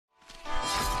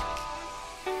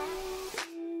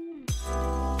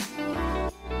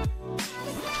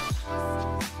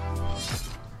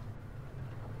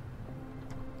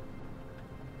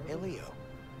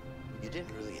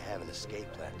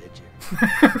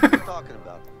What are you talking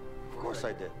about? Of course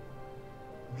I did.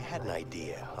 We had an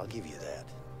idea, I'll give you that.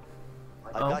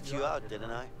 I got you out,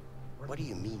 didn't I? What do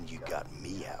you mean you got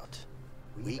me out?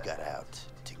 We got out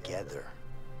together.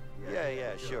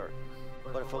 Yeah, sure.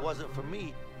 But if it wasn't for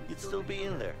me, you'd still be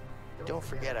in there. Don't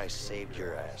forget I saved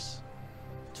your ass.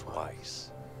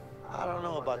 Twice. I don't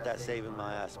know about that saving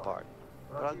my ass part,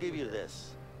 but I'll give you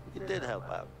this. You did help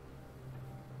out.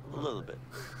 A little bit.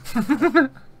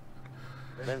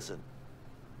 Vincent,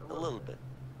 a little bit.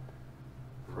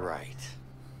 Right.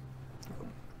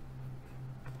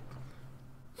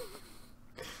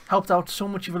 Helped out so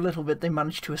much of a little bit they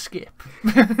managed to escape.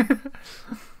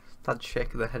 That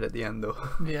shake of the head at the end though.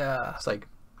 Yeah. It's like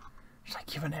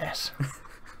you're an ass.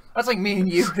 That's like me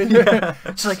and you.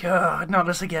 It's like, not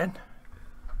us again.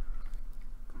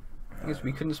 I guess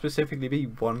we couldn't specifically be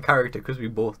one character because we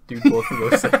both do both of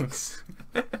those things.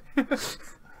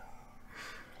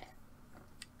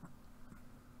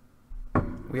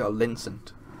 We are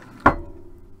Lincent.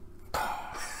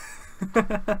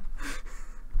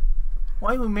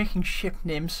 Why are we making ship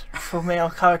names for male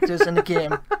characters in a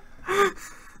game?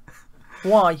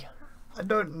 Why? I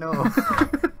don't know.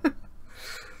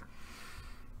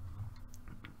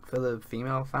 For the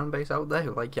female fan base out there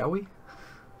who like yaoi?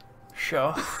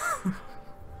 Sure.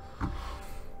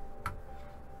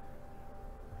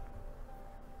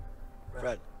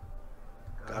 Fred,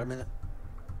 got a minute?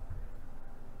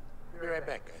 Be right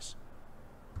back, guys.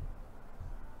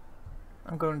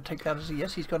 I'm going to take that as a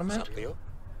yes, he's got a minute. What's up, Leo?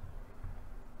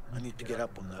 I need to get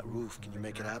up on that roof. Can you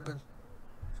make it happen?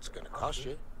 It's gonna cost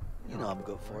you. You know I'm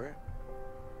good for it.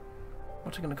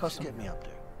 What's it going to cost Just him? get me up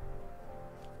there.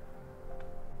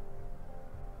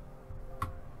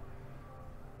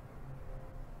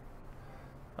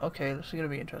 Okay, this is going to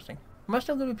be interesting. Am I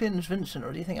still going to be playing as Vincent,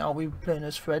 or do you think I'll be playing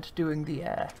as Fred doing the,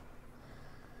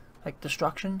 like,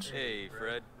 distractions? Hey,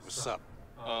 Fred. What's up?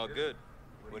 All good.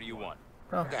 What do you want?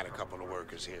 Oh, Got a couple of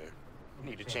workers here.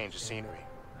 Need to change the scenery.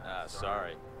 Ah,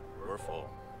 sorry. We're full.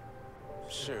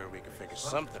 Sure, we can figure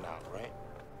something out, right?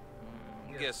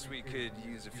 Guess we could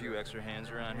use a few extra hands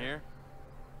around here.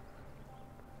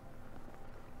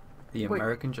 The Wait.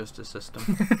 American justice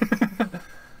system.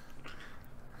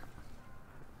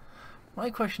 my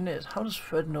question is, how does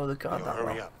Fred know the guard Yo, that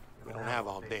hurry well? up. We don't have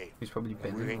all day. He's probably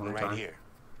been We're there all waiting the right time. here.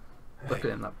 Look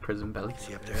at him, that prison belly.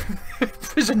 See up there?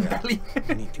 Prison belly.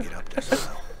 You need to get up there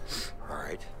somehow.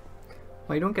 Alright.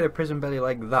 Well, you don't get a prison belly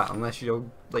like that unless you're,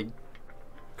 like,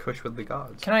 cush with the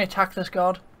guards. Can I attack this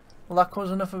guard? Will that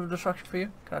cause enough of a distraction for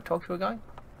you? Can I talk to a guy?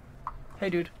 Hey,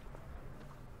 dude.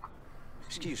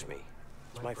 Excuse me.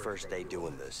 It's my first day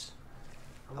doing this.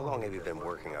 How long have you been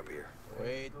working up here?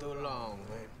 Way too long,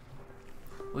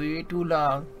 man. Way too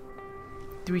long.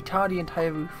 Do we tar the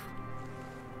entire roof?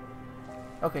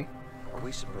 Okay. Are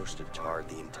we supposed to tar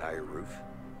the entire roof?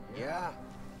 Yeah,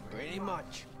 pretty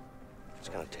much. It's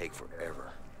gonna take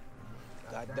forever.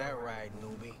 Got that right,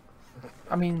 newbie.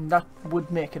 I mean, that would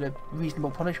make it a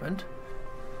reasonable punishment.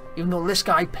 Even though this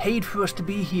guy paid for us to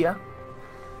be here.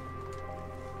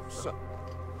 So,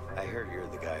 I heard you're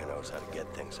the guy who knows how to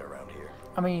get things around here.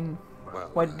 I mean, Well,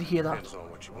 why did you hear that? depends on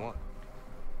what you want.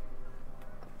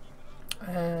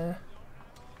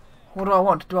 What do I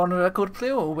want? Do I want a record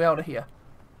player or a way out of here?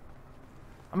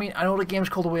 I mean, I know the game's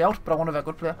called A Way Out, but I want a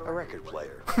record player. A record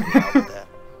player. How about that?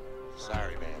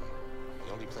 Sorry, man.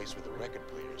 The only place with a record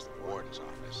player is the warden's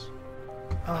office.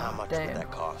 How Oh, much damn. would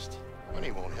that cost?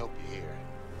 Money won't help you here.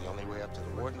 The only way up to the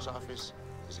warden's office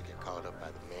is to get called up by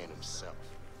the man himself.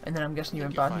 And then I'm guessing you're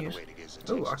in Think you'll bad find a news. way to get his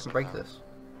Oh, attention I can break somehow. this.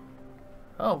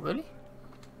 Oh, really?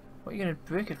 What are you gonna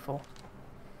break it for?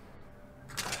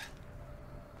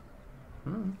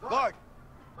 Guard!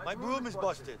 My broom is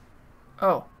busted.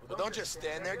 Oh, Well, don't just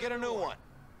stand there. Get a new one.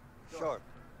 Sure.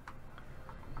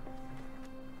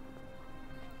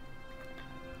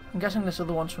 I'm guessing this are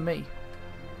the ones for me.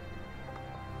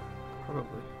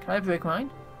 Probably. Can I break mine?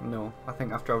 No, I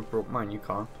think after I've broke mine, you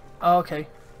can't. Oh, okay.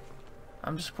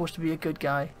 I'm just supposed to be a good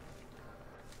guy.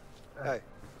 Hey,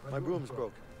 my broom's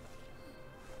broken.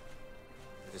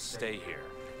 Just stay here.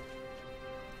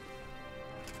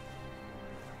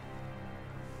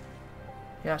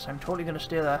 Yes, I'm totally gonna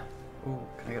stay there. Oh,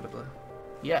 can I get up there?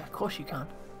 Yeah, of course you can.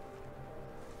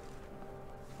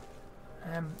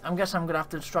 I'm guessing I'm gonna have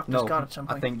to distract this No, guard at some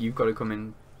point. I think you've got to come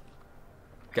in,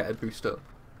 get a boost up.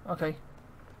 Okay.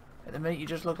 At the minute, you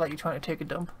just look like you're trying to take a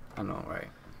dump. I know, right?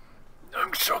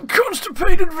 I'm so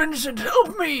constipated, Vincent!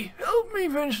 Help me! Help me,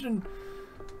 Vincent!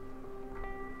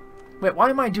 Wait, why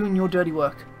am I doing your dirty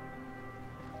work?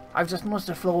 I've just must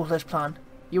have flawless plan.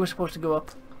 You were supposed to go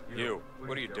up. You,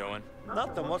 what are you doing?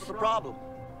 Nothing. What's the problem?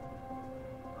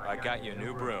 I got you a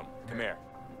new broom. Come here.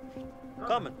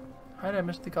 Coming. Hi there,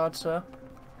 Mr. Guard, sir.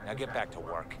 Now get back to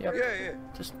work. Yep. Yeah.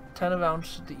 Just turn around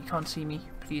so that you can't see me,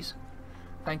 please.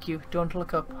 Thank you. Don't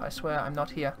look up. I swear I'm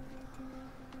not here.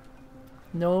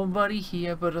 Nobody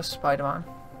here but a Spider-Man.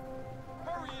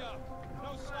 Hurry up!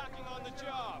 No slacking on the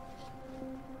job!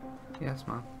 Yes,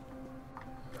 man.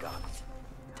 Got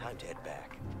it. Time to head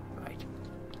back. Right.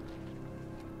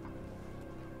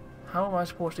 How am I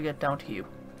supposed to get down to you?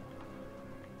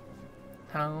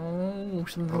 How?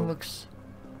 Something looks...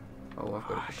 Oh, I've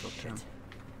got to pick up him.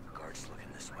 Guard's looking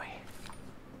this way.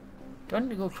 Do I need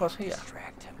to go across here?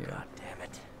 Distract him, Yeah. God damn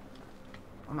it.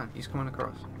 Oh man, he's coming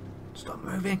across. Stop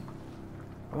moving.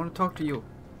 I want to talk to you.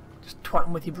 Just twat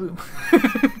him with your broom.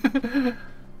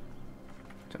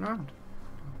 Turn around.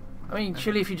 I mean,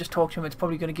 surely if you just talk to him, it's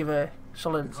probably going to give a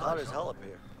solid... It's hot as hell up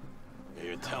here.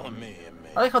 You're telling me,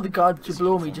 inmate. I like how the guard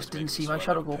below me just didn't see my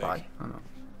shadow go by. Oh no.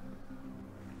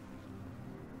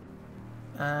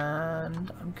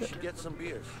 And I'm You good. should get some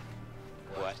beers.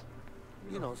 What?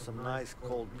 You know, some nice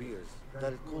cold beers.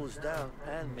 That it cools down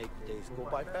and make the days go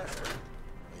by faster.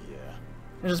 Yeah.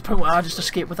 There's a point where I just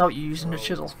escape without you using the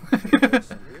chisel. Get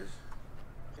some beers?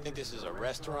 You think this is a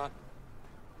restaurant?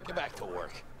 Get back to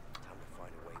work. Time to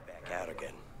find a way back out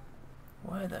again.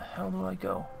 Where the hell do I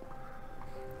go?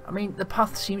 I mean, the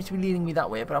path seems to be leading me that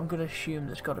way, but I'm going to assume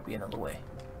there's got to be another way.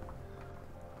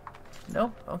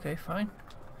 No? Okay, fine.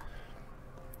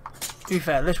 To be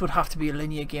fair, this would have to be a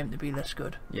linear game to be this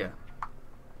good. Yeah.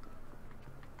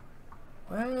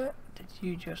 Where did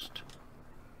you just...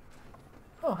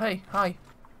 Oh, hey, hi.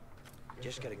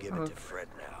 Just gotta give it to Fred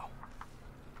now.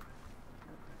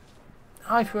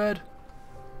 Hi, Fred.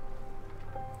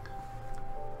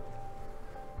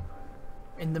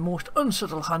 In the most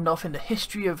unsubtle handoff in the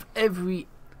history of every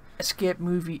escape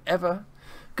movie ever,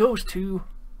 goes to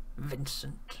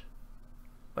Vincent.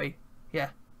 Wait, yeah,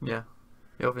 Yeah.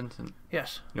 You're Vincent.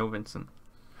 yes, You're Vincent.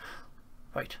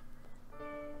 right.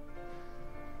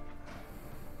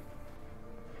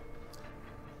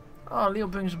 Oh, Leo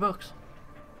brings books.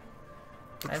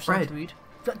 I have something Fred. to read.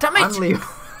 Damn it! And Leo.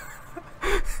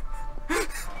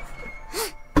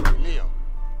 Leo,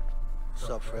 What's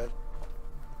up, Fred?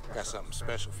 I got something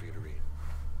special for you to read.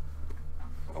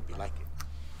 Hope you like it.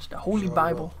 It's the Holy Sure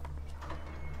Bible.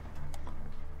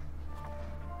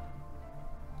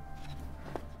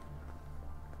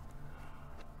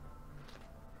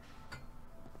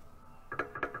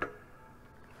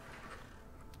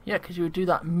 Yeah, because you would do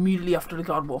that immediately after the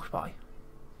guard walks by. You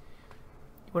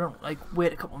wouldn't, like,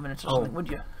 wait a couple of minutes or something, would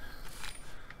you?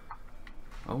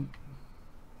 Oh,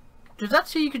 Does that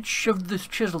say you could shove this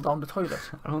chisel down the toilet?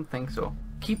 I don't think so.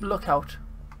 Keep a lookout.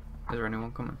 Is there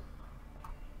anyone coming?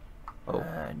 Oh,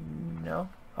 No.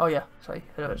 Oh yeah, sorry,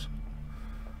 there is.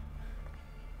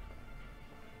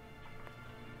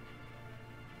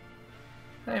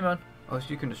 Hey man, oh, so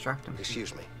you can distract him.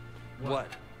 Excuse me. What?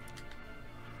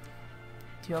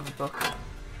 do you have a book?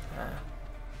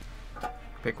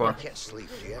 Pick I one. can't sleep.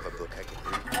 Do you have a book I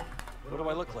can read? What do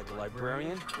I look like, a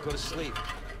librarian? Go to sleep.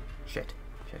 Shit.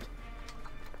 Shit.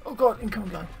 Oh god, incoming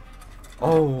guy.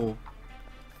 Oh.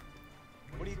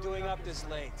 What are you doing up this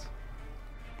late?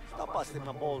 Stop busting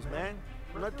my balls, man.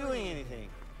 I'm not doing anything.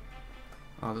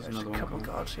 Oh, there's There's another a one couple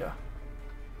coming. guards here.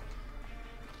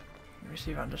 Let me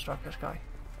see if I can distract this guy.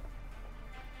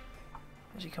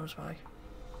 As he comes by.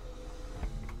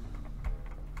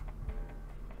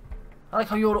 I like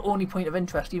how you're the only point of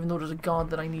interest, even though there's a guard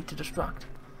that I need to distract.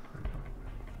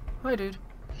 Hi, dude.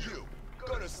 You,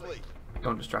 go to sleep.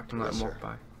 Don't distract him, let Yes, him walk sir.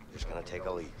 by. Just gonna take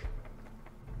a leak.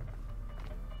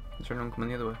 Is there anyone coming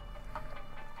the other way?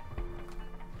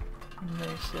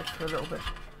 Nice this for a little bit.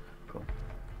 Cool.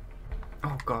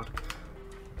 Oh god.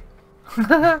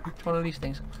 It's one of these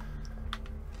things.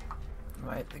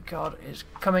 Right, the guard is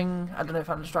coming. I don't know if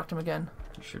I can distract him again.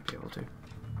 You should be able to.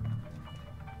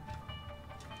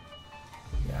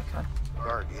 Yeah, I can.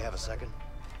 Guard, do you have a second?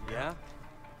 Yeah?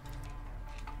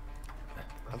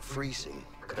 I'm freezing.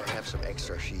 Could I have some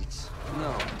extra sheets?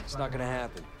 No, it's not gonna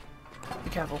happen. Be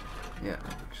careful. Yeah,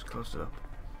 just close it up.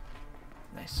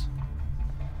 Nice.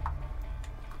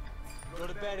 Go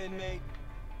to bed, inmate.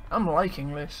 I'm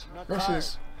liking this. Not This tired.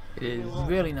 is It is.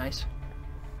 really nice.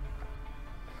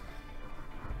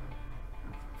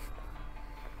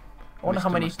 I wonder Mr. how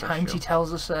many Mustachio. times he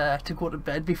tells us to go to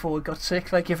bed before we got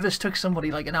sick. Like, if this took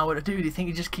somebody like an hour to do you think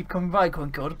he'd just keep coming by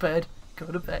going, go to bed, go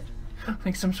to bed?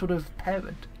 Like some sort of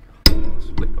parent.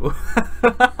 Leo.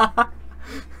 Go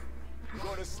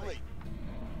to sleep.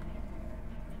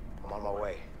 I'm on my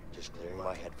way. Just clearing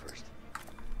my head first.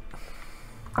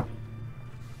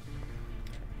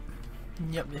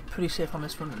 Yep, they're pretty safe on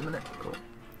this front at the minute. Cool.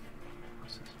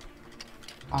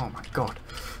 Oh my god.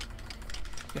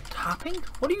 You're tapping?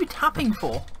 What are you tapping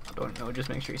for? I don't know, just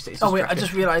make sure he stays Oh wait, I distracted.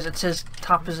 just realised it says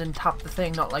tap as in tap the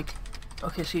thing, not like...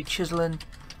 Okay, so you're chiseling...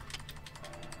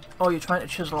 Oh, you're trying to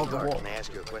chisel out the Clark, wall. can I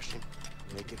ask you a question?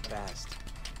 Make it fast.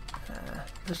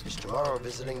 Listen, Is tomorrow a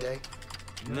visiting day?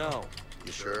 No.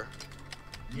 You sure?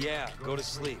 Yeah, go to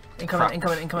sleep. incoming,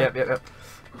 incoming, incoming. Yep.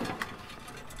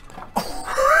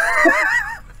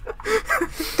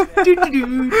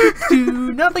 Nothing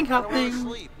I don't want to happening.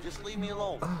 sleep. Just leave me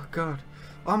alone. Oh god.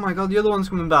 Oh my god, the other one's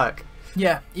coming back.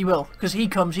 Yeah, he will. Because he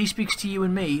comes, he speaks to you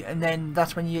and me, and then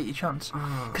that's when you get your chance.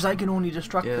 Oh. Because I can only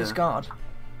distract Yeah. this guard.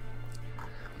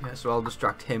 Yeah, so I'll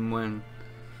distract him when...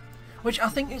 Which I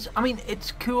think is, I mean,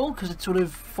 it's cool because it sort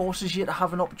of forces you to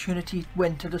have an opportunity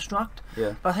when to distract.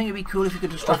 Yeah. But I think it'd be cool if you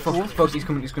could Oh distract fuck, both. fuck, he's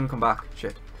gonna come back.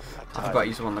 Shit. I forgot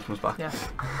he's the one that comes back. Yeah.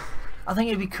 I think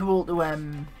it'd be cool to,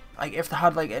 like, if they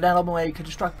had, like, an element where you could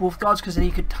distract both guards because then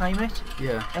you could time it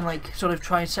Yeah. and, like, sort of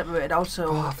try and separate it out so...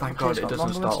 Oh, thank god it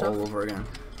doesn't start all over again.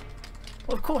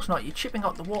 Well, of course not. You're chipping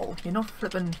out the wall. You're not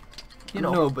flipping, you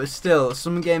know. No, but still,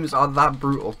 some games are that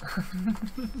brutal.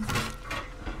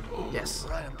 Yes.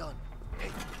 Alright, I'm done. Hey,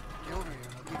 get over here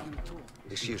and I'll give you a tool.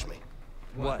 Excuse me.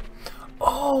 What?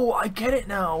 Oh, I get it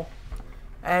now.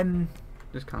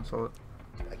 Just cancel it.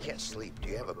 I can't sleep. Do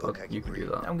you have a book I But can you can read? do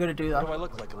that. I'm gonna do What do I that.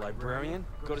 look like, a librarian?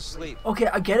 Go to sleep. Okay,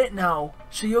 I get it now.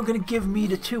 So you're gonna give me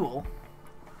the tool?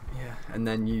 Yeah. And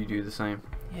then you do the same.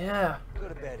 Yeah. Go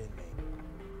to bed, inmate.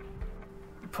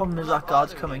 The problem is I'm not that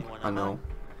guard's bothering coming. anyone, I am know.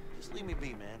 Just leave me be,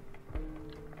 man.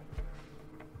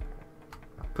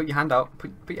 Put your hand out.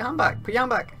 Put your hand back. Put your hand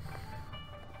back.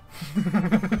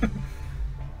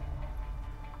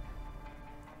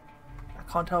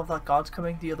 I can't tell if that guard's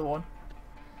coming. The other one.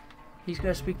 He's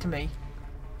gonna speak to me.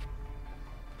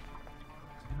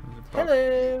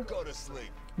 Hello. Go to sleep.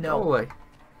 No. Go away.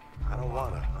 I don't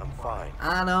wanna. I'm fine.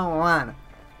 I don't wanna.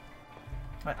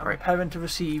 Right, I'm Right. preparing to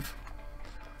receive.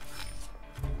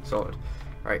 Sorted.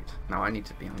 Right. Now I need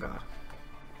to be on guard.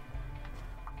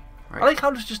 I like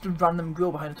how there's just a random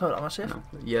grill behind the toilet. Am I safe? No.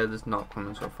 Yeah, there's not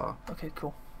coming so far. Okay,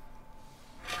 cool.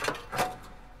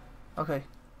 Okay.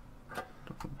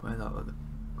 Don't know where that other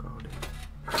guard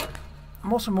is.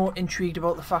 I'm also more intrigued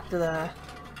about the fact that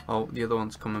Oh, the other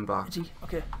one's coming back. is he?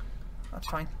 Okay, that's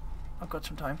fine. I've got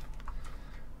some time.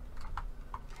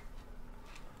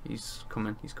 He's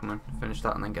coming. He's coming. Finish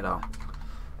that and then get out.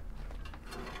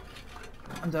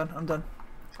 I'm done. I'm done.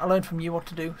 I learned from you what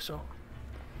to do, so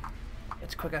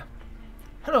it's quicker.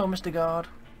 Hello, Mr. Guard.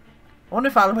 I wonder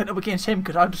if I'll went up against him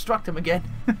because I'll distract him again.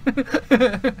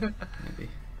 Maybe.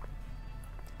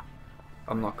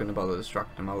 I'm not going to bother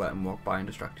distract him. I'll let him walk by and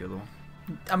distract the other one.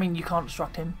 I mean, you can't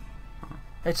distract him.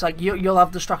 It's like you'll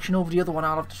have distraction over the other one.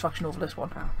 I'll have distraction over this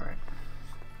one. Ah, right.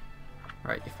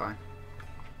 Right, you're fine.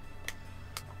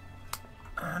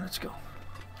 Let's go.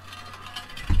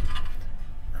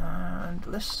 And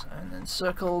this, and then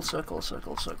circle, circle,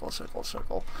 circle, circle, circle,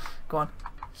 circle. Go on.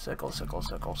 Circle, circle,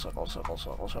 circle, circle, circle,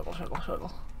 circle, circle, circle,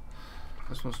 circle.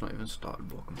 This one's not even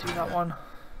started walking. Do that one.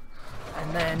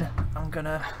 And then I'm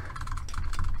gonna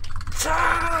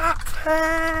tap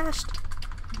fast.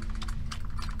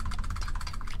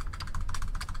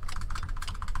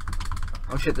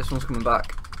 Oh shit, this one's coming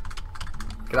back.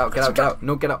 Get out, get out, get out.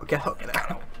 No, get out, get out, get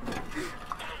out.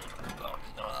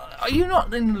 Are you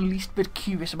not in the least bit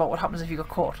curious about what happens if you got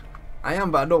caught? I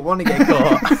am, but I don't want to get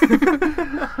caught.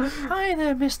 Hi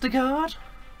there, Mr. Guard.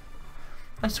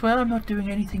 I swear I'm not doing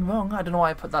anything wrong. I don't know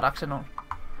why I put that accent on.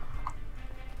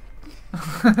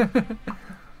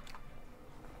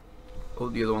 Oh,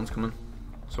 the other one's coming.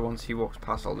 So once he walks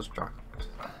past, I'll distract.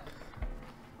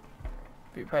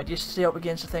 Be prepared. Just stay up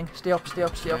against the thing. Stay up, stay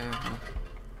up, stay up. Yeah.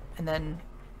 And then...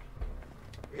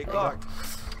 Hey, guard.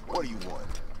 What do you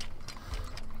want?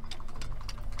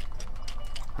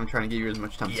 I'm trying to give you as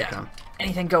much time as I Yeah. can.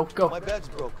 Anything, go, go. My bed's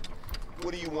broken.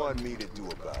 What do you want me to do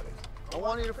about it? I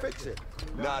want you to fix it.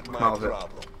 Not my Mouth it.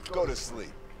 problem. Go to sleep.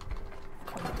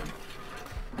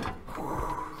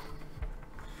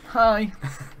 Hi.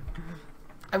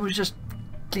 I was just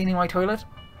cleaning my toilet.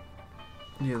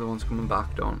 The other one's coming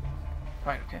back, don't.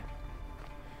 Right, okay.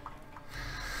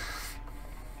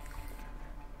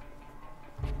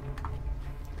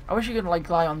 I wish you could like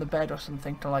lie on the bed or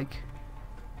something to like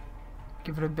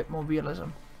give it a bit more realism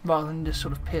rather than just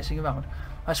sort of pacing around.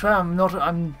 I swear I'm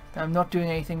not doing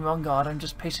anything wrong, guard. I'm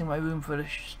just pacing my room for the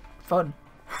fun.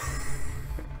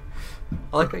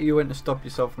 I like that you went to stop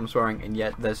yourself from swearing, and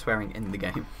yet they're swearing in the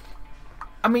game.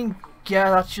 I mean, yeah,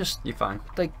 that's just You're fine.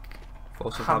 like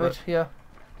Force of habit, habit. yeah.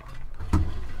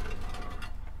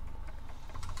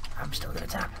 I'm still gonna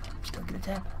tap. I'm still gonna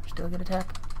tap. I'm still gonna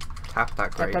tap. Tap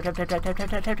that Tap, grate. tap, tap, tap, tap, tap,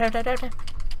 tap, tap, tap, tap, tap.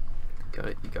 Got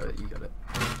it, you got it, you got it.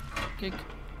 Kick.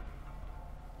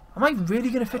 Am I really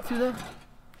gonna fit through there?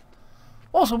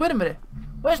 Also, wait a minute.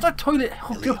 Where's that toilet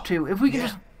hooked up to? If we can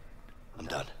just... I'm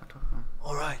done.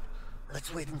 All right,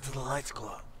 let's wait until the lights go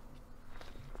out.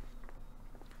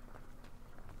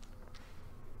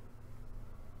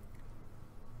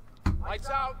 Lights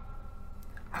out.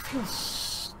 I feel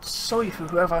sorry for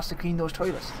whoever has to clean those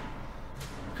toilets.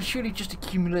 Because surely it just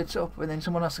accumulates up and then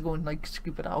someone has to go and like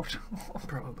scoop it out.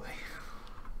 Probably.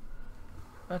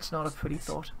 That's not a pretty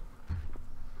thought.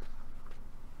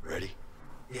 Ready?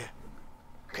 Yeah.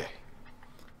 Okay.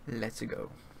 Let's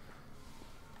go.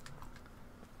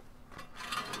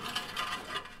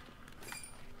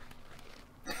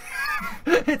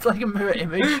 It's like a mirror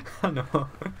image. I know.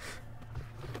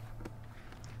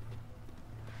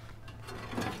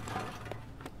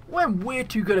 We're way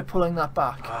too good at pulling that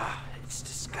back. Ah, it's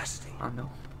disgusting. I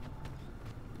know.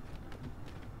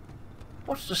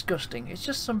 What's disgusting? It's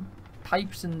just some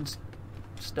pipes and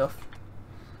stuff.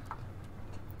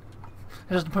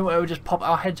 There's the point where we just pop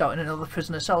our heads out in another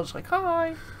prisoner's cell, just like,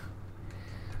 hi,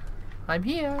 I'm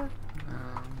here.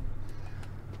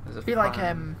 There's a Be like,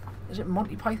 fan. is it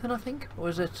Monty Python, I think? Or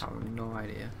is it... I have no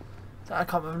idea. I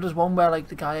can't remember. There's one where, like,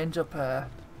 the guy ends up, ooh,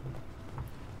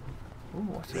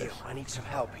 what's Leo, this? I need some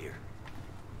help here.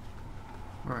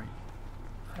 Right.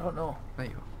 I don't know. There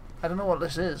you go. I don't know what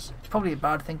this is. It's probably a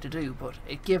bad thing to do, but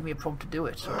it gave me a prompt to do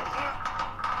it, so...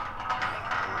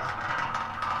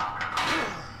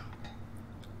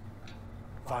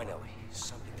 Finally,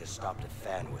 something to stop the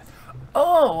fan with.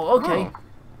 Oh, okay. Oh.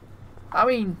 I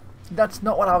mean, that's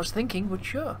not what I was thinking, but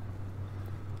sure.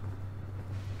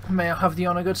 May I have the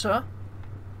honour, good sir?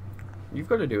 You've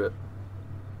got to do it.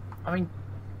 I mean,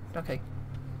 okay.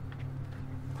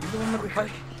 You're the one that we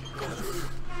had.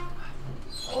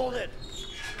 Hold it!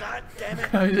 God damn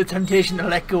it! The temptation to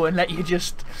let go and let you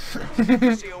just...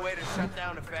 See a way to shut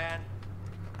down the fan?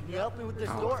 Can you help me with this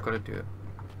Oh, door? I've got to do it.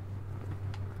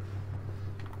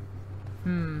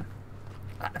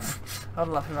 I'd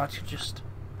laugh if I could just...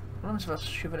 What am I supposed to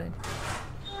shove it in?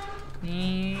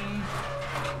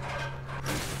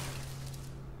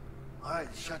 Alright,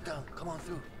 shut down. Come on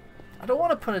through. I don't want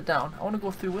to put it down. I want to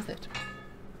go through with it.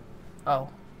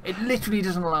 Oh. It literally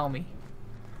doesn't allow me.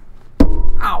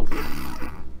 Ow!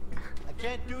 I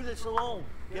can't do this alone.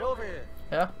 Get over here.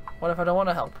 Yeah? What if I don't want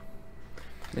to help?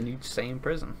 Then you'd stay in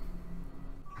prison.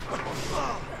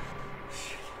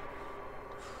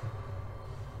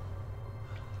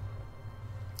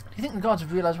 Do you think the guards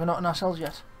have realised we're not in our cells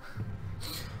yet?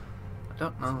 I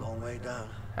don't know. Long way down.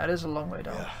 That is a long way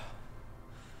down. Yeah.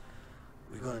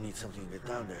 We're gonna need something to get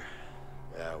down there.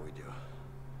 Yeah, we do.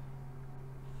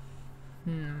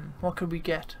 What could we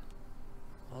get?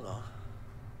 Hold on.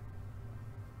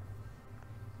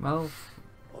 Well,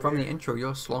 from the intro,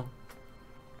 you're slow.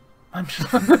 I'm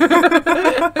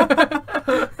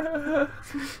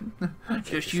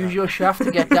just use your shaft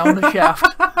to get down the shaft.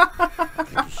 Get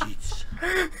the sheets.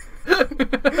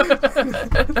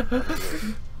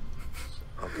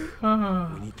 Okay.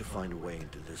 We need to find a way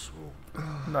into this room.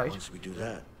 Right. Once we do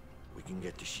that, we can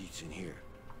get the sheets in here.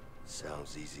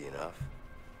 Sounds easy enough.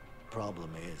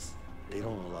 Problem is, they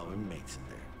don't allow inmates in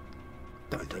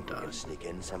there. You think we're gonna sneak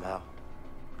in somehow?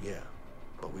 Yeah,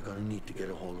 but we're gonna need to get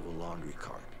a hold of a laundry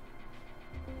cart.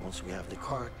 Once we have the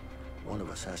cart, one of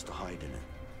us has to hide in it.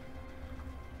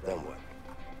 Then what?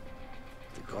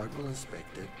 The guard will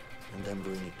inspect it, and then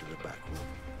bring it to the back room.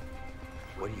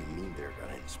 What do you mean they're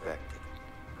gonna inspect it?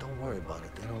 Don't worry about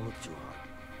it, they don't look too hard.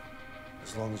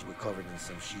 As long as we're covered in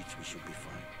some sheets, we should be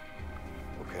fine.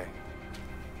 Okay.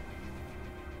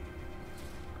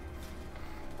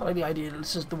 I like the idea that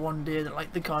this is the one day that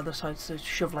like the guard decides to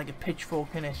shove like a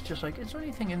pitchfork in it. Just like, is there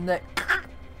anything in there?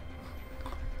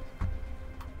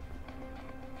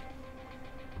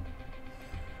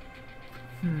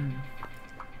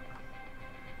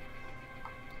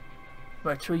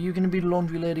 Right, so are you going to be the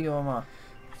laundry lady or am I?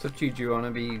 So do you want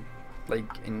to be like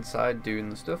inside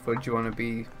doing the stuff, or do you want to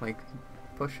be like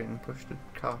push the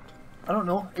cart? I don't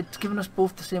know. It's given us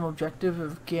both the same objective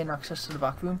of gain access to the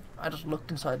back room. I just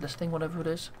looked inside this thing, whatever it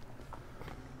is.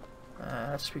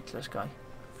 Let's speak to this guy.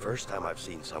 First time I've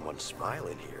seen someone smile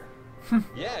in here.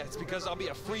 Yeah, it's because I'll be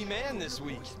a free man this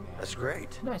week. That's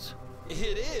great. Nice.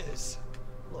 It is.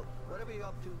 Look, whatever you're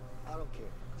up to, I don't care.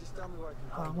 Just tell me where I can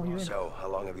How find long are you in? So, how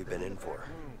long have you been in for?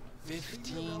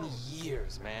 15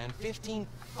 years, man. 15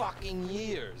 fucking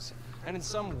years. And in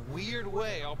some weird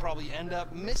way, I'll probably end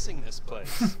up missing this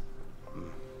place.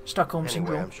 Stockholm Anyway,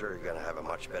 Syndrome. I'm sure you're gonna have a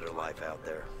much better life out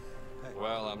there.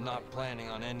 Well, I'm not planning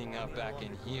on ending up back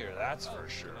in here, that's for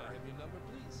sure.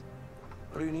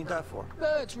 What do you need that for?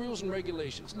 That's rules and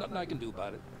regulations. Nothing I can do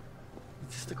about it.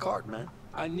 It's just a card, man.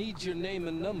 I need your name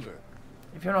and number.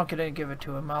 If you're not gonna give it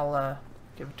to him, I'll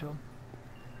give it to him.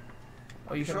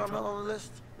 Oh, You you sure can. I'm not on the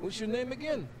list? What's your name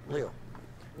again? Leo.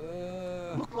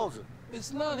 Look closer.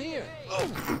 It's not here.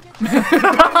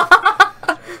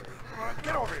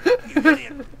 Get over here, you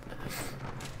idiot.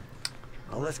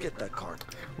 Now let's get that card.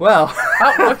 Well,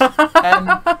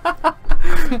 I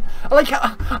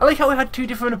like how we had two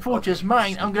different approaches.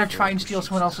 Mine, I'm gonna try and steal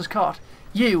someone else's cart.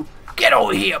 You, get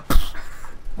over here.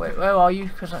 Wait, where are you?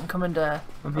 Because I can come and. I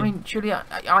mean, surely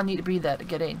I need to be there to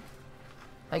get in,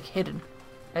 like hidden.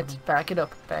 Let's back it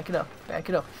up, back it up, back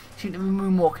it up. Seem to be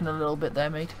moonwalking a little bit there,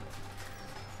 mate.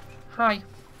 Hi.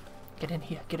 Get in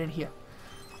here, get in here.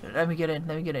 Let me get in,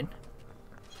 let me get in.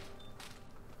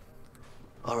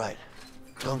 All right.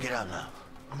 Don't get out now.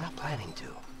 I'm not planning to.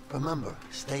 Remember,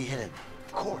 stay hidden.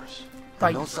 Of course. And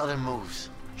Right. no sudden moves.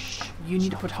 Shh. You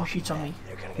need to put some sheets on me.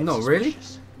 They're gonna get No, really?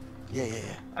 suspicious.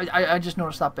 Yeah. I just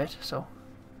noticed that bit, so.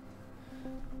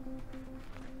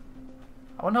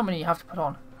 I wonder how many you have to put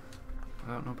on.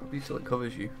 I don't know, probably till it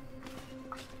covers you.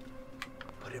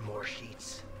 Put in more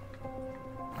sheets.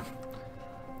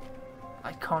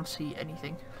 I can't see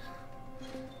anything.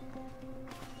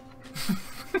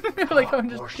 Like I'm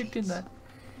just more kicked in sheets. there.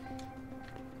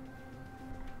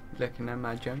 Looking at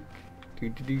my junk. Do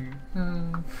do do.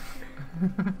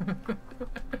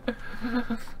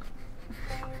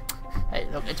 Hey,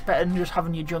 look, it's better than just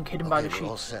having your junk hidden by the We're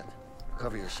all sheets. set.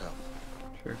 Cover yourself.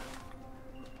 Sure.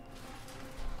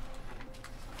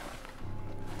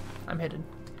 I'm hidden.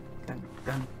 Dun,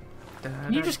 dun, dun,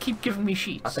 Can you dun. just keep giving me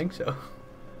sheets? I think so.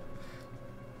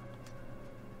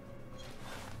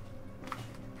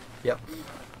 Yep.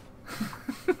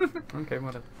 Okay,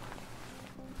 whatever.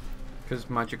 Because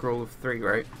magic roll of 3,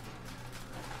 right?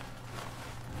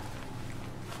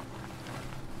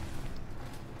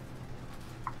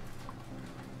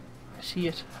 I see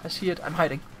it. I see it. I'm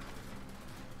hiding.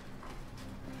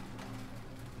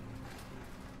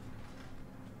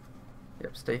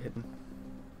 Yep, stay hidden.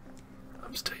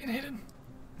 I'm staying hidden.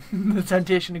 The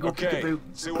temptation to go peekaboo.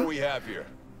 see what we have here.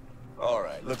 All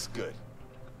right, looks good.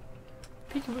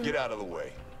 Peekaboo. Get out of the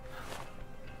way.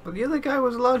 But the other guy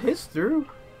was allowed his through.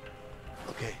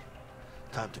 Okay.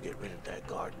 Time to get rid of that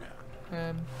guard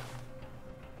now.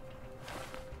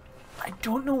 I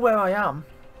don't know where I am.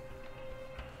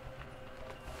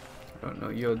 I don't know,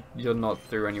 you're not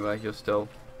through anywhere, you're still...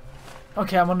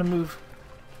 Okay, I'm on the move.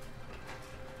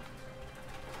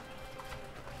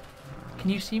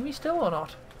 Can you see me still or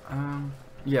not?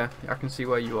 Yeah, I can see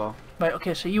where you are. Right,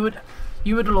 okay, so you were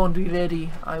the laundry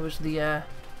lady, I was the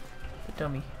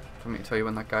dummy. Do you want me to tell you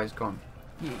when that guy's gone?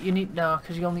 You need, no,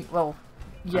 because you only, well,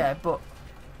 yeah, but...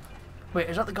 Wait,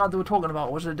 is that the guard they were talking about,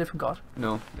 or was it a different guard?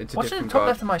 No, it's a What's in the different top guard.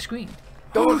 left of my screen?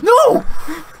 Don't- No!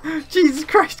 Jesus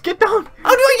Christ, get down!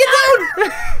 How do I get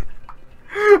down?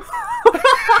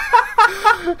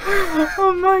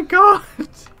 Oh my god!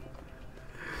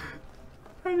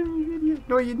 You idiot.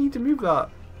 No, you need to move that.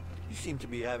 You seem to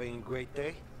be having a great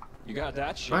day. You got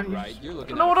that shit Why do you- right. You're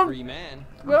looking No, at what a I'm- free man.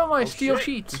 Where are my Oh, steel shit.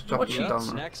 sheets? Just drop What them sheets? down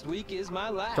there. Next week is my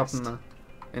last. Drop them there.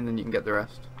 And then you can get the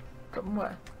rest. Got them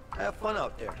where? Have fun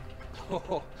out there.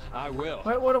 Oh, I will.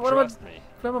 What am I, Trust me.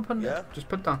 where am I putting Yeah? it? Just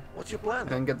put down. What's your plan? And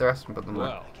then get the rest and put them there.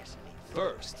 Well,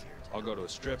 first, I'll go to a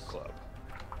strip club.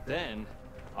 Then,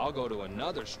 I'll go to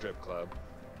another strip club.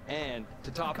 And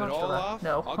to top it can't all do that. off,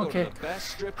 No, I'll go okay. to the best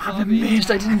strip club I'm in amazed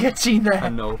I town. didn't get seen I there.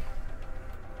 know.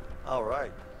 All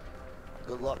right.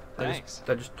 Good luck. Thanks.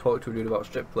 I just talked to a dude about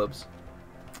strip clubs.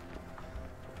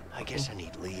 I guess I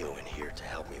need Leo in here to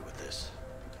help me with this.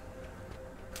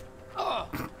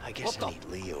 I guess What I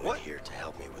the- need Leo what? in here to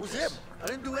help me with Who's this. him? I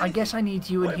didn't do anything. I guess I need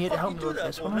you Why in the here to fuck help you me do with that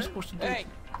this. for, What am I man? supposed to do? Hey,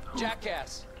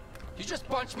 jackass. You just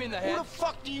punched me in the head. Who the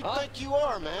fuck do you Huh? think you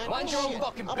are, man? Mind your own Shit.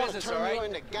 fucking I'm gonna business, turn alright? You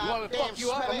into You want me to goddamn fuck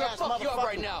you up? I'm gonna smelly-ass fuck you up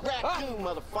right motherfucking now. Huh? Raccoon,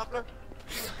 motherfucker.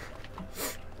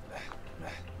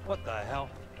 What the hell?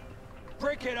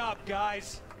 Break it up,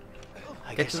 guys.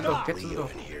 I Get guess to I the door, need get to the Leo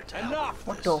door. in here to help me Enough. with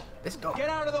What this. door? This door. Get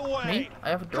out of the way. Me? I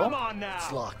have a door? Come on now.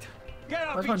 It's locked. Get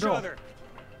off Where's my each door? other.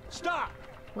 Stop.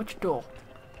 Which door?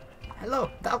 Hello,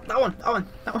 that one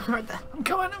right there. I'm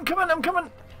coming, I'm coming, I'm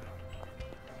coming.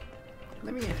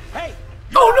 Let me in. Hey.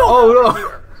 Oh no!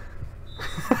 Oh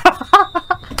no!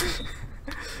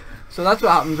 So that's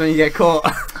what happens when you get caught.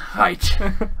 Right.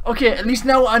 Okay, at least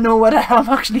now I know where the hell I'm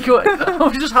actually going. I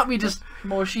was just happy just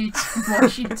more sheets, more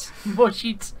sheets, more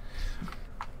sheets.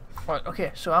 Right,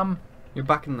 okay, so I'm You're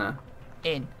back in there.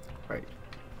 in. Right.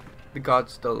 The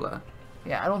guard's still there.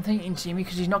 Yeah, I don't think he can see me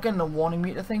because he's not getting a warning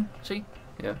meter thing, see?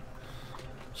 Yeah.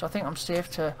 So I think I'm safe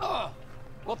to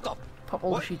What the pop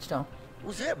all the sheets down. It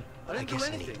was him. I didn't do guess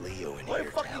I need anything. Leo in Why here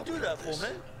the to fuck you help do me that with for, this.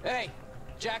 man? Hey,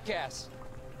 jackass.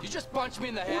 You just punched me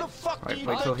in the head. Who the fuck do Right, you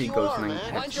wait till think he you goes are, and then man?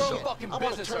 heads Mind your own the door. fucking I'm gonna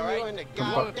business, turn you alright? into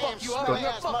Come goddamn fuck you up, smack I'm gonna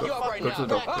ass fuck you up right motherfucker. Go to the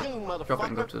door. Raccoon, Drop it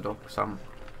and go motherfucker. to the door. Sam,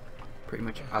 pretty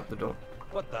much at the door.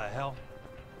 What the hell?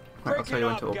 Right, I'll Break tell it you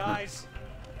when up, to open guys.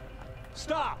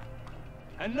 Stop.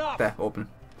 Enough. it. There, open.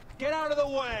 Get out of the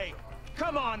way.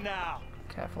 Come on now.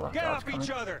 Careful, that Get guard's off coming.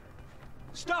 each other.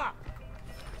 Stop.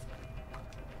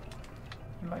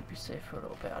 You might be safe for a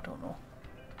little bit, I don't know.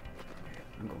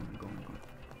 I'm going.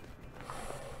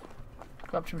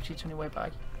 Grab some sheets on your way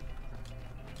back.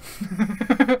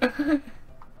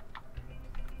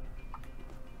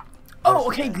 Oh,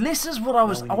 okay, this is what I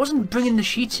wasn't bringing the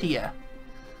sheets here.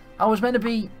 I was meant to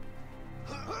be...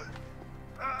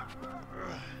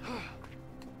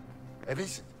 Hey,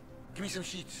 Vincent, give me some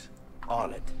sheets.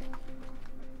 On it.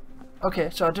 Okay,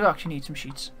 so I do actually need some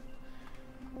sheets.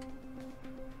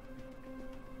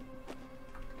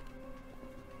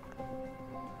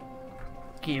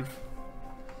 Give.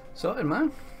 Sorted,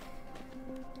 man.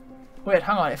 Wait,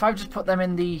 hang on. If I've just put them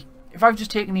in the... If I've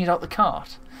just taken these out the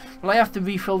cart, will I have to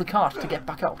refill the cart to get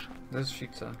back out? There's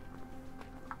sheets there.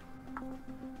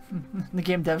 The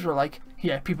game devs were like,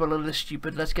 yeah, people are this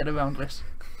stupid, let's get around this.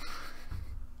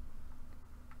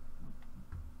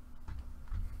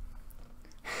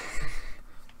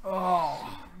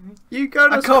 Oh. You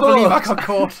got us I can't believe I caught. got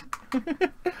caught.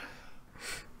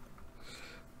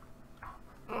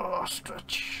 Oh,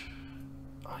 stretch.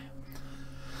 Oh, yeah.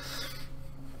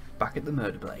 Back at the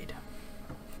murder blade.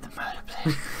 The murder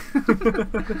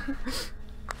blade.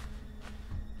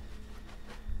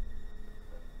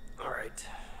 Alright,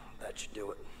 that should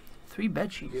do it. 3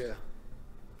 bed sheets. Yeah.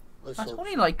 Let's That's hope.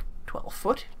 only like 12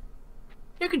 foot.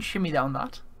 You can shimmy down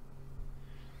that.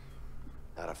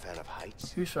 Not a fan of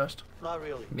heights? Who's first? Not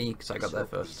really. Me, because I got there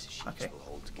first. These sheets Okay. will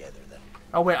hold together then.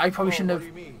 Oh wait, I probably shouldn't What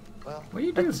have. do you mean? Well, What are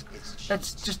you doing?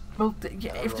 Let's just. Well,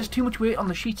 yeah, if there's too much weight on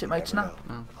the sheets, it might snap.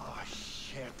 know. Oh,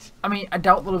 shit. I mean, I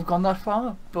doubt they'll have gone that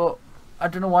far, but I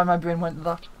don't know why my brain went to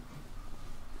that.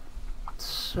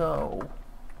 So.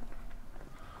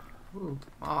 Ooh.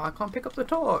 Oh, I can't pick up the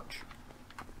torch.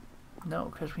 No,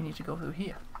 because we need to go through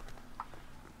here.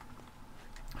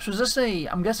 So is this a...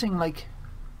 I'm guessing, like,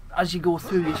 as you go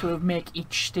through, you sort of make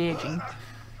each staging,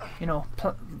 you know,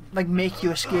 like make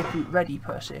your escape route ready,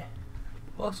 per se.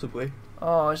 Possibly.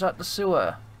 Oh, is that the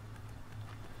sewer?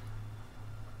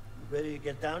 Ready to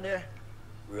get down there?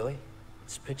 Really?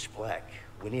 It's pitch black.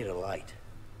 We need a light.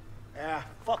 Ah,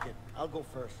 fuck it. I'll go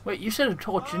first. Wait, you said a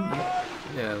torch, didn't you?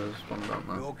 Yeah, there's one down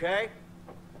You there. okay?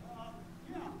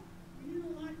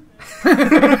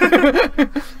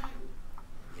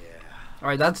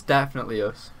 Alright, that's definitely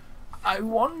us. I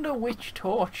wonder which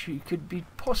torch you could be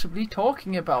possibly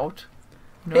talking about.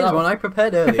 No, Here's that one was- I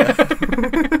prepared earlier.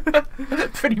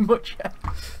 Pretty much, yeah.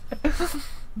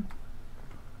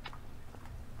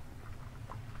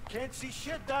 Can't see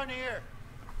shit down here.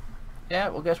 Yeah,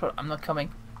 well, guess what? I'm not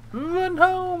coming. Run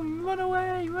home! Run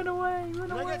away! Run away! Run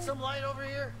Can I away! get some light over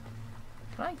here?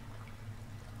 Can I?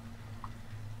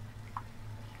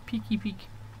 Peeky peek.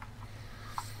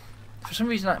 For some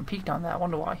reason I can peek down there, I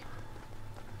wonder why.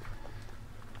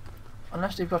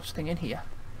 Unless they've got something in here.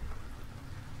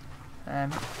 Now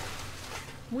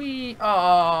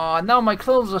my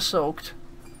clothes are soaked.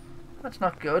 That's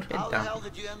not good. How the hell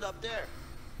did you end up there?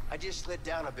 I just slid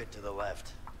down a bit to the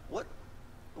left. What?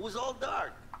 It was all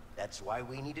dark. That's why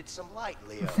we needed some light,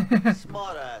 Leo.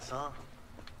 Smart ass, huh?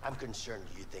 I'm concerned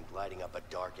you think lighting up a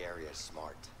dark area is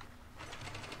smart.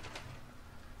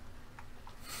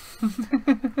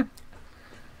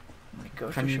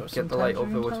 Can you get the light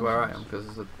over to where I am? Because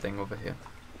there's a thing over here.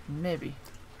 Maybe.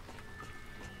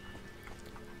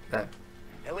 There.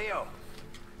 Hey, Leo.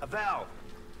 A valve.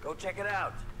 Go check it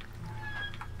out.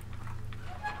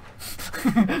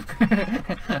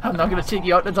 I'm not going to take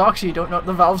you out the dark so you don't know what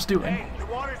the valve's doing. Hey, the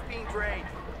water's being drained.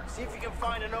 See if you can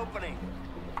find an opening.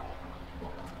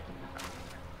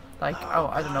 Like, oh,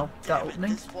 I don't know, that Damn it,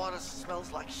 opening? this water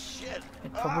smells like shit.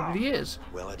 It probably is.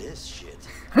 Well, it is shit.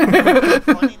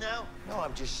 Funny now? No,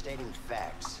 I'm just stating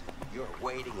facts. You're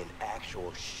wading in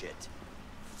actual shit.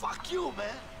 Fuck you,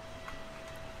 man.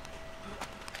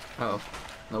 Oh.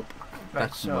 Nope. Right,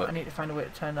 That's so mud. I need to find a way to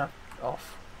turn that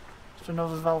off. Is there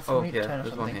another valve for Oh, me to yeah, turn or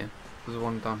there's something? one here. There's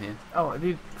one down here. Oh, have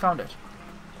you found it?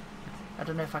 I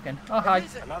don't know if I can. Oh, hi.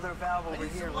 Another valve I over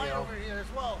need here, some light Leo. over here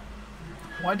as well.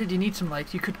 Why did you need some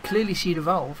light? You could clearly see the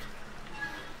valve.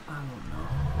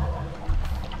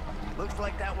 Looks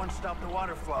like that one stopped the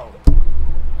water flow.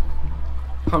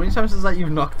 How many times is that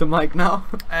you've knocked the mic now?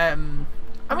 I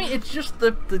mean, it's just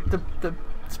the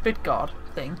spit guard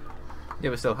thing. Yeah,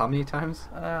 but still, how many times?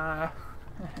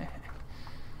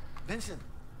 Vincent,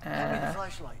 hand me the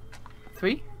flashlight.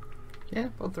 3? Yeah,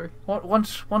 about 3.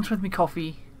 Once with me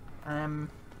coffee.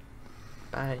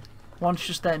 Bye. Once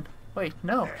just then. Wait,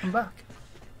 no, come back.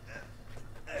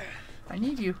 I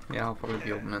need you. Yeah, I'll probably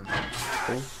be opening.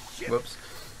 Oh, whoops.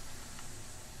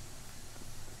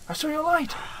 I saw your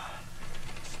light.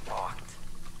 Locked.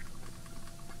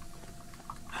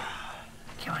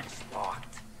 Come on.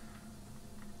 Locked.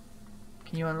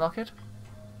 Can you unlock it?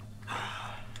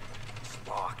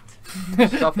 Locked.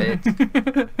 Stop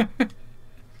it.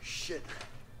 Shit.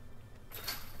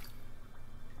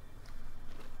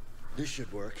 This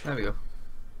should work. There we go.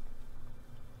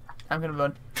 I'm gonna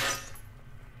run.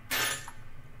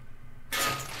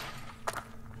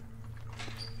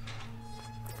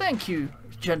 Thank you,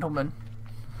 gentlemen.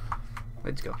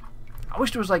 Let's go. I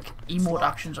wish there was like emote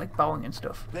actions like bowing and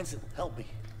stuff. Vincent, help me.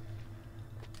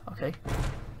 Okay.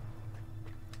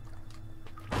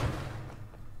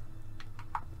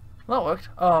 Well, that worked.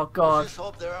 Oh god. Just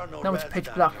hope there are no Now it's rats pitch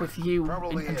down black here. with you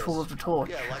Probably in control is. of the torch.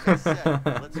 Yeah, like I said,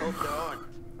 let's hope there aren't.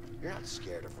 You're not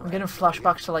scared of rats. I'm getting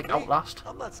flashbacks to like Outlast.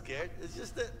 I'm not scared. It's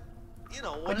just that, you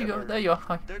know, Where'd you go? whatever. There you are.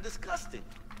 Hi. They're disgusting.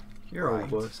 You're all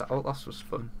worse. Outlast was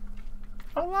fun.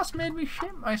 Outlast made me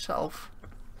shit myself.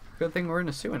 Good thing we're in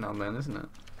a sewer now then, isn't it?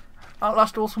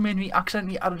 Outlast also made me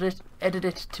accidentally edit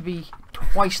it to be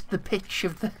twice the pitch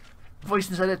of the voice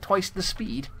instead of twice the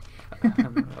speed.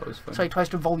 That was fun. Sorry, twice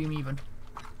the volume even.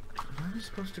 Where are we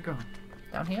supposed to go?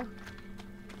 Down here.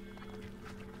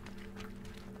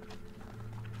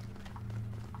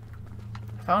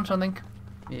 Found something.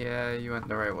 Yeah, you went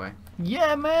the right way.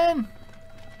 Yeah, man!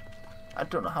 I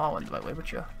don't know how I went the right way, but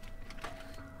sure.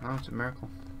 Oh, it's a miracle.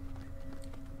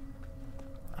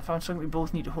 I found something we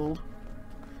both need to hold.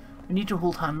 We need to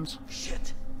hold hands.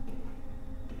 Shit.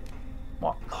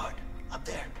 What? Guard, up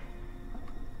there.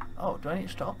 Oh, do I need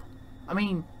to stop? I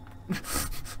mean...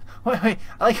 wait. I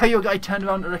like how your guy turned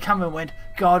around to the camera and went,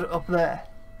 "God, up there."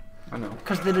 I know.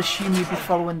 Because they'd assume you'd be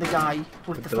following the guy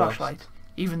with the the lights. flashlight.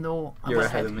 Even though I'm You're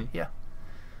ahead of me. Yeah.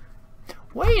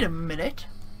 Wait a minute.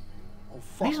 Oh,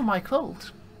 fuck. These are my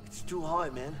clothes. It's too high,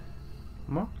 man.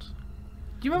 What? Do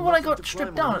you remember when I Nothing got to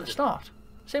stripped climb on down at the either. start?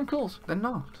 Same clothes. They're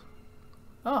not.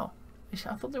 Oh. I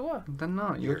thought they were. They're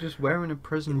not. You're just wearing a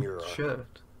prison You're,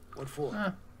 shirt. What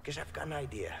for? Guess I've got an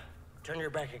idea. Turn your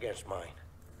back against mine.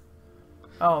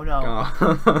 Oh no.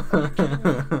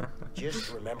 Oh.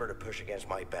 Just remember to push against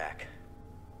my back.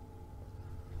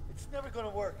 It's never gonna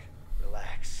work.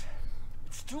 Relax.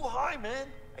 It's too high, man.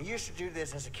 I used to do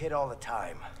this as a kid all the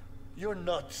time. You're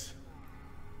nuts.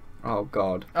 Oh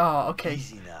god. Oh, okay.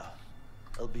 Easy now.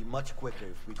 It'll be much quicker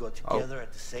if we go together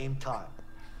at the same time.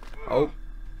 Oh.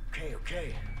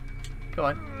 Okay. Go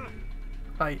on.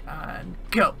 Right, and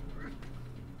go.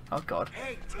 Oh god.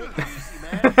 Hey, take it easy,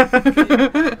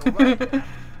 man. Alright.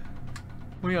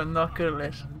 We are not good at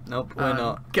this. Nope, we're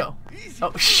not. Go.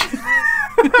 Oh shit.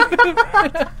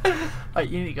 Right,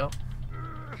 you need to go.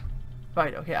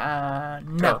 Right, okay,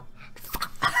 no.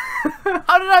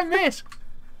 How did I miss?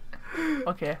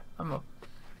 Okay, I'm up.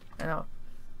 I know.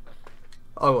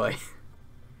 Oh wait.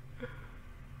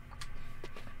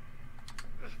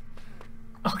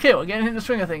 Okay, we're getting into the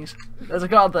swing of things. There's a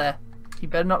guard there. He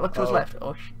better not look to his Oh. left.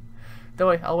 Oh sh. Don't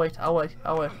worry, I'll wait.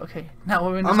 Okay, now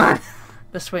we're in Oh the, man.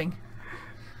 the swing.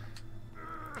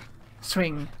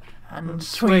 Swing. And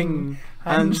Swing. swing.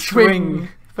 And swing.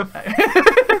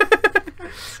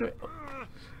 Swing.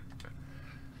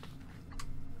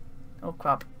 Oh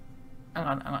crap. Hang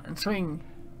on. And swing.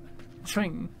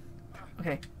 Swing.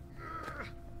 Okay.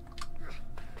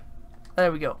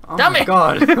 There we go. Oh Damn my it!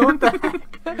 god. What the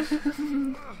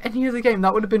heck? Any other game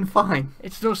that would have been fine.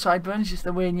 It's no sideburns, just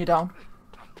they're weighing you down.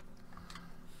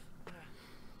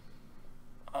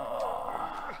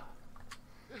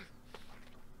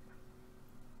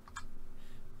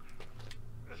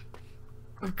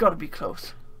 We've got to be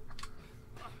close.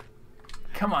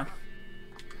 Come on.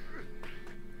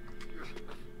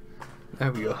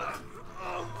 There we go.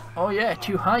 Oh yeah,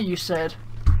 too high you said.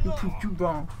 You proved you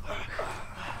wrong.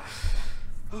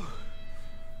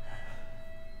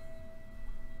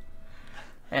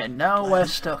 And now we're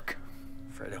stuck.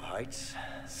 Afraid of heights?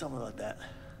 Something like that.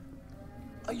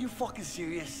 Are you fucking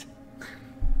serious?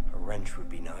 A wrench would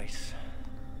be nice.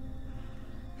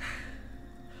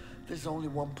 There's only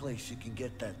one place you can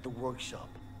get that, the workshop.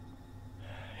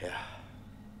 Yeah.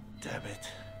 Damn it.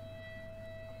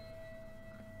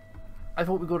 I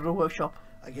thought we'd go to the workshop.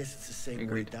 I guess it's the same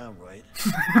Agreed. way down, right?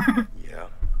 Yeah.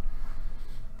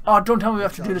 Oh, don't tell me we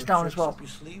have to Got do this other down as tricks well. up your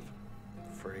sleeve?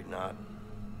 Afraid not.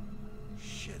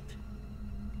 Shit.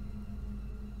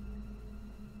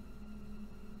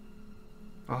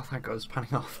 Oh, thank God, it's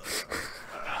panning off.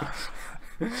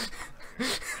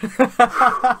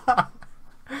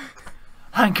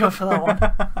 Thank God for that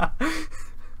one.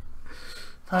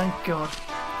 Thank God.